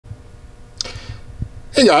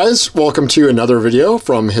Hey guys, welcome to another video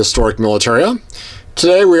from Historic Militaria.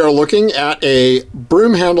 Today we are looking at a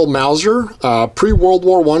Broomhandle Mauser pre-World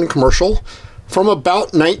War I commercial from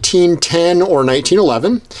about 1910 or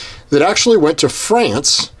 1911 that actually went to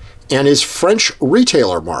France and is French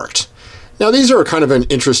retailer marked. Now these are kind of an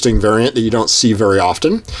interesting variant that you don't see very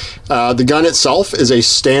often. The gun itself is a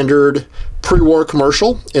standard pre-war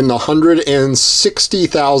commercial in the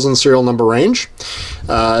 160,000 serial number range.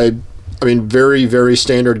 I mean, very, very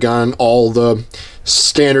standard gun. All the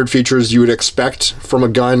standard features you would expect from a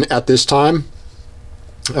gun at this time.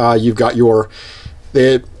 You've got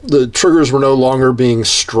the triggers were no longer being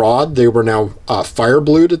strawed. They were now fire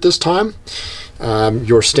blued at this time.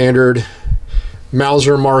 Your standard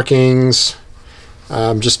Mauser markings.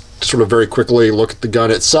 Just sort of very quickly look at the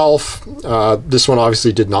gun itself. This one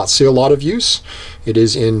obviously did not see a lot of use. It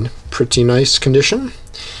is in pretty nice condition.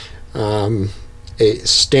 A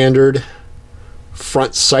standard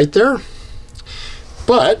front sight there,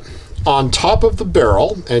 but on top of the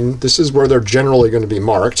barrel, and this is where they're generally going to be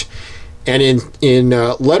marked, and in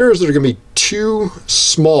letters that are going to be too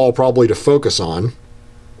small probably to focus on,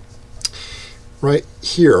 right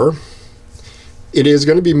here, it is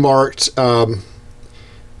going to be marked and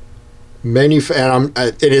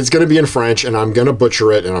it is going to be in French, and I'm going to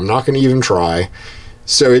butcher it, and I'm not going to even try.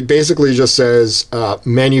 So it basically just says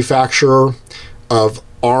manufacturer of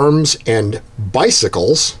arms and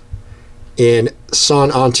bicycles in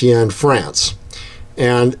Saint Etienne, France.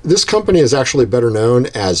 And this company is actually better known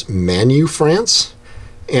as ManuFrance.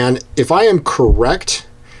 And if I am correct,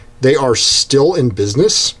 they are still in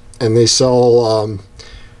business, and they sell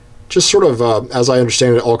just sort of, as I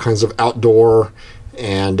understand it, all kinds of outdoor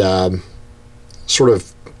and sort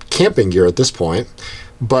of camping gear at this point.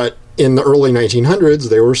 But in the early 1900s,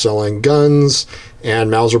 they were selling guns, and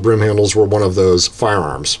Mauser broomhandles were one of those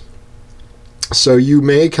firearms. So you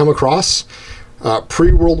may come across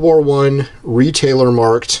pre-World War I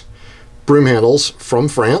retailer-marked broomhandles from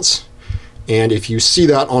France, and if you see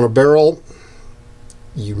that on a barrel,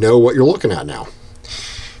 you know what you're looking at now.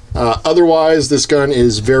 Otherwise, this gun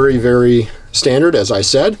is very, very standard, as I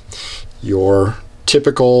said. Your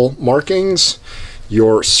typical markings,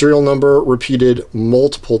 your serial number repeated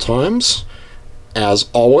multiple times, as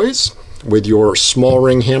always, with your small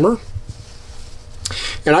ring hammer.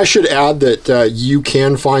 And I should add that you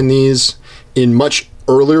can find these in much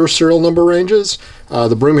earlier serial number ranges.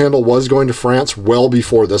 The Broomhandle was going to France well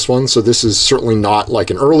before this one, so this is certainly not like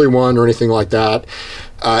an early one or anything like that.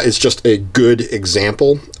 It's just a good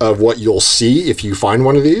example of what you'll see if you find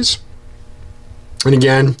one of these. And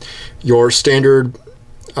again, your standard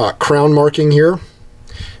crown marking here,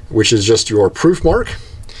 which is just your proof mark.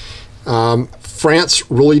 France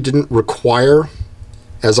really didn't require,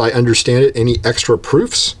 as I understand it, any extra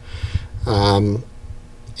proofs. And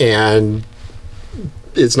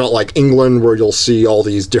it's not like England, where you'll see all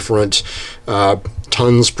these different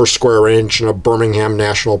tons per square inch in a Birmingham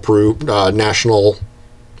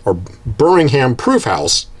or Birmingham proof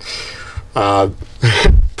house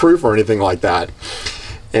proof or anything like that.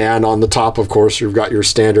 And on the top, of course, you've got your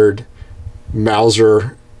standard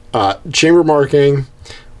Mauser chamber marking,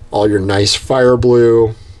 all your nice fire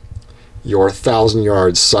blue, your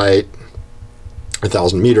 1,000-yard sight,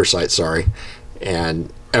 1,000-meter sight, sorry,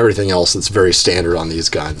 and everything else that's very standard on these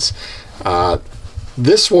guns.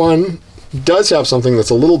 This one does have something that's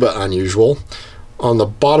a little bit unusual. On the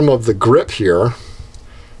bottom of the grip here,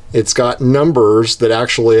 it's got numbers that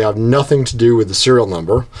actually have nothing to do with the serial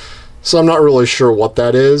number. So I'm not really sure what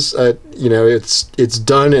that is. You know, it's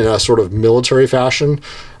done in a sort of military fashion.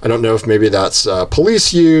 I don't know if maybe that's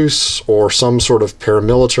police use or some sort of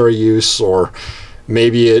paramilitary use, or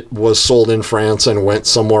maybe it was sold in France and went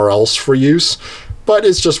somewhere else for use. But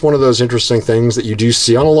it's just one of those interesting things that you do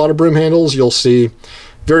see on a lot of broom handles. You'll see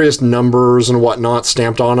various numbers and whatnot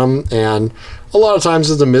stamped on them, and a lot of times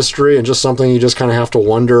it's a mystery and just something you just kind of have to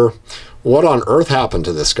wonder, what on earth happened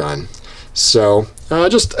to this gun? So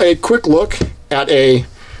just a quick look at a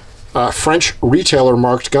French retailer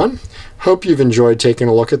marked gun. Hope you've enjoyed taking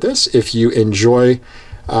a look at this. If you enjoy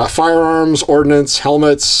firearms, ordnance,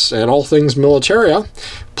 helmets, and all things militaria,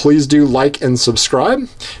 please do like and subscribe.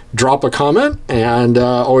 Drop a comment, and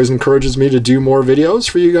always encourages me to do more videos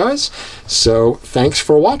for you guys. So thanks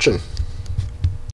for watching.